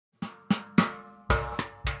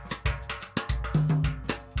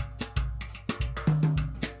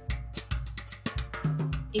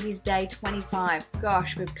It is day 25.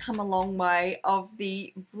 Gosh, we've come a long way of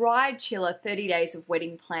the Bridechilla 30 Days of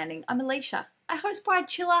Wedding Planning. I'm Alicia. I host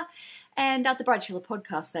Bridechilla and the Bridechilla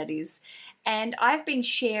podcast, that is. And I've been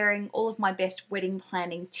sharing all of my best wedding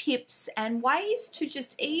planning tips and ways to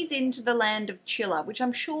just ease into the land of chilla, which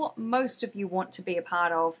I'm sure most of you want to be a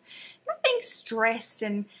part of. Not being stressed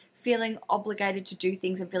and feeling obligated to do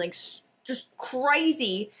things and feeling just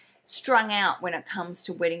crazy strung out when it comes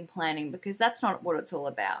to wedding planning, because that's not what it's all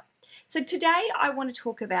about. So today I want to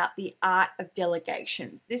talk about the art of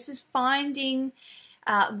delegation. This is finding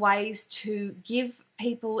ways to give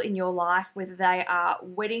people in your life, whether they are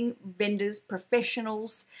wedding vendors,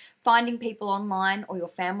 professionals, finding people online, or your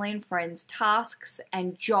family and friends, tasks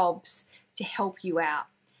and jobs to help you out.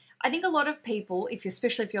 I think a lot of people,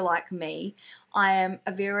 especially if you're like me, I am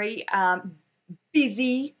a very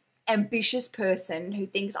busy, ambitious person who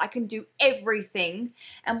thinks I can do everything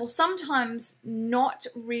and will sometimes not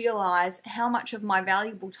realize how much of my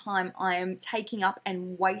valuable time I am taking up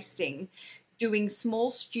and wasting doing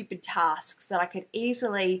small, stupid tasks that I could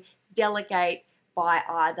easily delegate by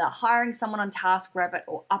either hiring someone on TaskRabbit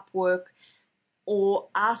or Upwork, or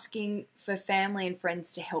asking for family and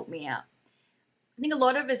friends to help me out. I think a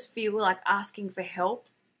lot of us feel like asking for help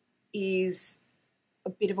is a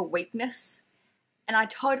bit of a weakness. And I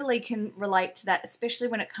totally can relate to that, especially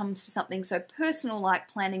when it comes to something so personal like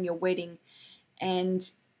planning your wedding. And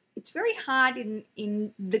it's very hard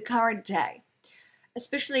in the current day,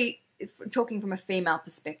 especially if talking from a female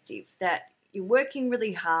perspective, that you're working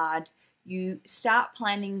really hard, you start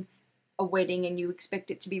planning a wedding and you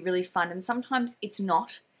expect it to be really fun, and sometimes it's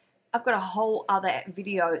not. I've got a whole other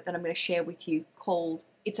video that I'm going to share with you called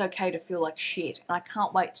It's Okay to Feel Like Shit, and I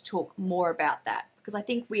can't wait to talk more about that, because I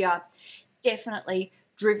think we are definitely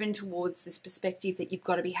driven towards this perspective that you've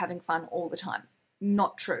got to be having fun all the time.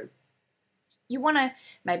 Not true. You want to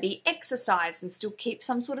maybe exercise and still keep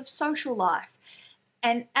some sort of social life.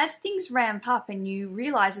 And as things ramp up and you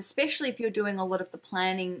realize, especially if you're doing a lot of the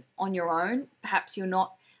planning on your own, perhaps you're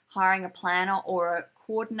not hiring a planner or a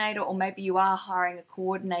coordinator, or maybe you are hiring a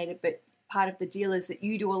coordinator, but part of the deal is that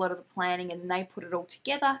you do a lot of the planning and they put it all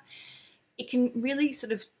together. It can really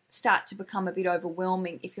sort of start to become a bit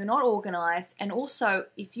overwhelming if you're not organized, and also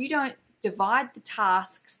if you don't divide the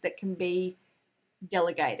tasks that can be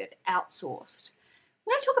delegated, outsourced.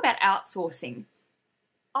 When I talk about outsourcing,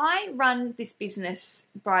 I run this business,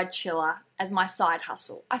 Bridechilla, as my side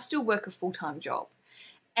hustle. I still work a full-time job,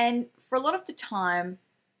 and for a lot of the time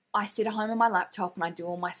I sit at home on my laptop and I do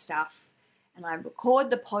all my stuff, and I record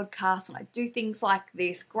the podcast and I do things like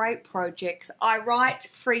this, great projects. I write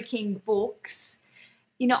freaking books.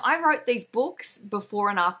 You know, I wrote these books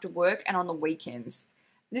before and after work and on the weekends.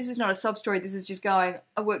 This is not a sob story. This is just going,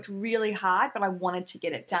 I worked really hard, but I wanted to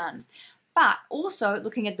get it done. But also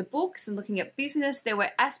looking at the books and looking at business, there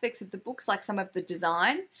were aspects of the books, like some of the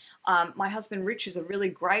design. My husband, Rich, is a really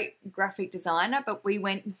great graphic designer, but we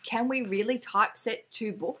went, can we really typeset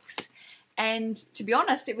 2 books? And to be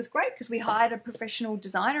honest, it was great because we hired a professional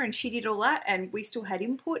designer and she did all that and we still had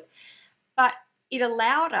input. But it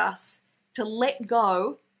allowed us to let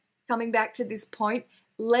go, coming back to this point,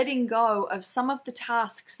 letting go of some of the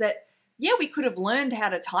tasks that, yeah, we could have learned how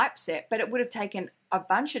to typeset, but it would have taken a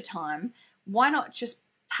bunch of time. Why not just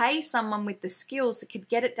pay someone with the skills that could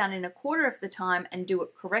get it done in a quarter of the time and do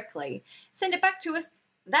it correctly? Send it back to us.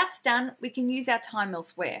 That's done. We can use our time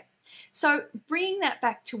elsewhere. So bringing that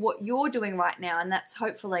back to what you're doing right now, and that's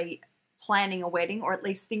hopefully planning a wedding, or at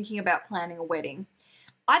least thinking about planning a wedding,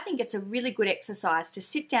 I think it's a really good exercise to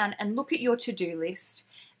sit down and look at your to-do list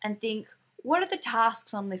and think, what are the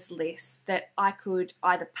tasks on this list that I could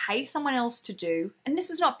either pay someone else to do, and this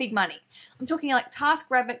is not big money. I'm talking like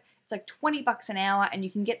TaskRabbit, it's like $20 an hour and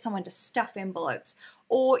you can get someone to stuff envelopes,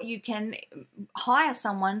 or you can hire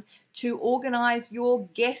someone to organize your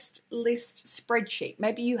guest list spreadsheet.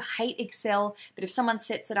 Maybe you hate Excel, but if someone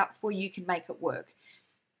sets it up for you, you can make it work.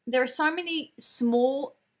 There are so many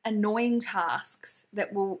small annoying tasks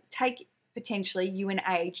that will take potentially you an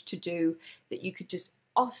age to do that you could just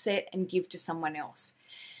offset and give to someone else.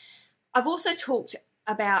 I've also talked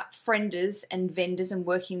about frienders and vendors and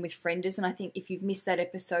working with frienders, and I think if you've missed that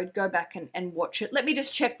episode, go back and watch it. Let me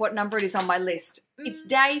just check what number it is on my list. It's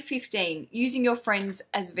day 15, using your friends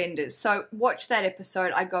as vendors. So watch that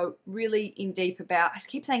episode. I go really in deep about, I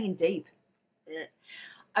keep saying in deep.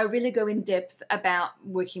 I really go in depth about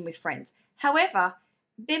working with friends. However,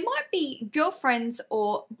 there might be girlfriends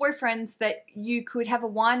or boyfriends that you could have a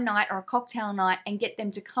wine night or a cocktail night and get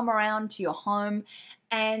them to come around to your home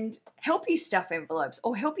and help you stuff envelopes,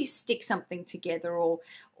 or help you stick something together, or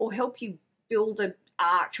help you build a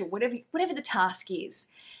arch or whatever the task is.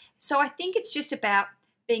 So I think it's just about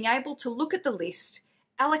being able to look at the list,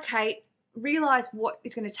 allocate, realize what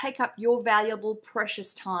is going to take up your valuable,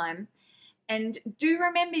 precious time. And do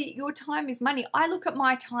remember your time is money. I look at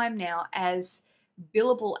my time now as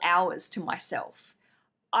billable hours to myself.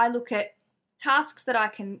 I look at tasks that I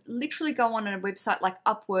can literally go on a website like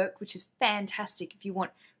Upwork, which is fantastic if you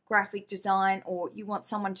want graphic design or you want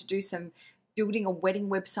someone to do some building a wedding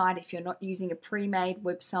website if you're not using a pre-made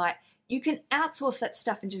website. You can outsource that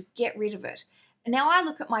stuff and just get rid of it. And now I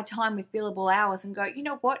look at my time with billable hours and go, you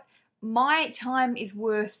know what? My time is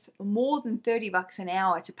worth more than $30 an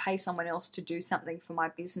hour to pay someone else to do something for my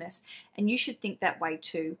business. And you should think that way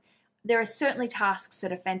too. There are certainly tasks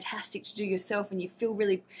that are fantastic to do yourself and you feel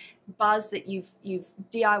really buzzed that you've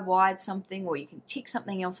DIY'd something or you can tick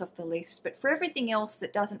something else off the list. But for everything else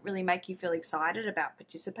that doesn't really make you feel excited about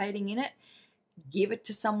participating in it, give it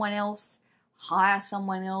to someone else, hire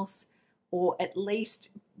someone else, or at least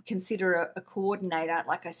consider a coordinator,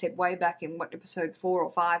 like I said way back in episode 4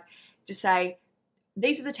 or 5, to say,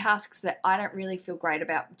 these are the tasks that I don't really feel great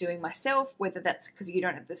about doing myself, whether that's because you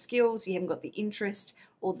don't have the skills, you haven't got the interest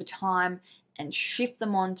or the time, and shift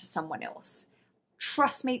them on to someone else.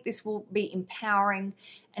 Trust me, this will be empowering,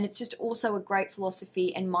 and it's just also a great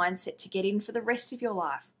philosophy and mindset to get in for the rest of your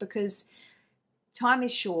life, because time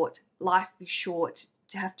is short, life is short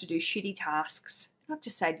to have to do shitty tasks. Not to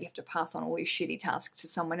say you have to pass on all your shitty tasks to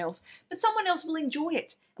someone else, but someone else will enjoy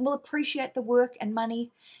it and will appreciate the work and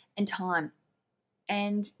money and time.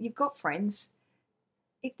 And you've got friends.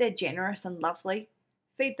 If they're generous and lovely,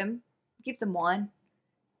 feed them, give them wine,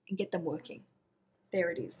 and get them working. There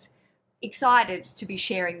it is. Excited to be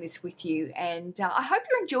sharing this with you, and I hope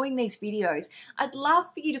you're enjoying these videos. I'd love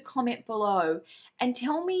for you to comment below and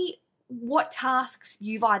tell me what tasks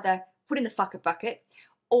you've either put in the fuck it bucket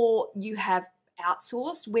or you have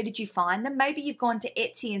outsourced. Where did you find them? Maybe you've gone to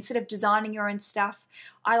Etsy instead of designing your own stuff.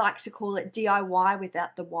 I like to call it DIY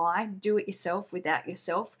without the why. Do it yourself without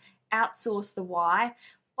yourself. Outsource the why.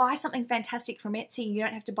 Buy something fantastic from Etsy. You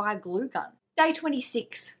don't have to buy a glue gun. Day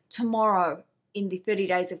 26, tomorrow in the 30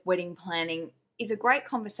 days of wedding planning, is a great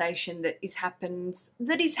conversation that happens.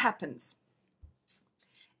 It's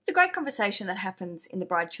a great conversation that happens in the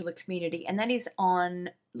Bridechilla community, and that is on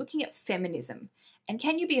looking at feminism. And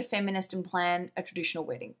can you be a feminist and plan a traditional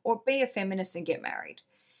wedding, or be a feminist and get married?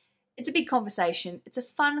 It's a big conversation. It's a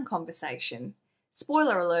fun conversation.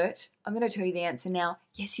 Spoiler alert, I'm going to tell you the answer now.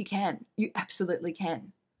 Yes, you can. You absolutely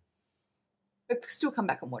can. But still come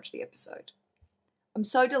back and watch the episode. I'm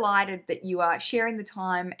so delighted that you are sharing the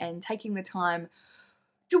time and taking the time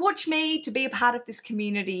to watch me, to be a part of this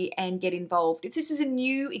community and get involved. If this is a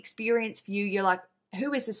new experience for you, you're like,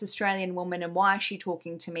 who is this Australian woman and why is she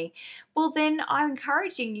talking to me? Well, then I'm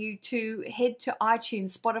encouraging you to head to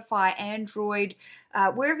iTunes, Spotify, Android,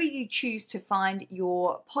 wherever you choose to find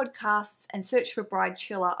your podcasts, and search for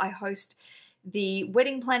Bridechilla. I host the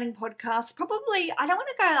wedding planning podcast. Probably, I don't want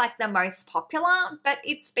to go like the most popular, but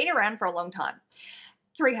it's been around for a long time.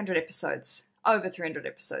 300 episodes, over 300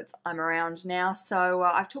 episodes I'm around now. So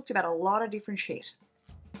I've talked about a lot of different shit.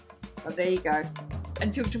 Well, there you go.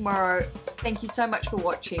 Until tomorrow, thank you so much for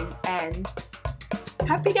watching and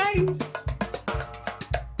happy days.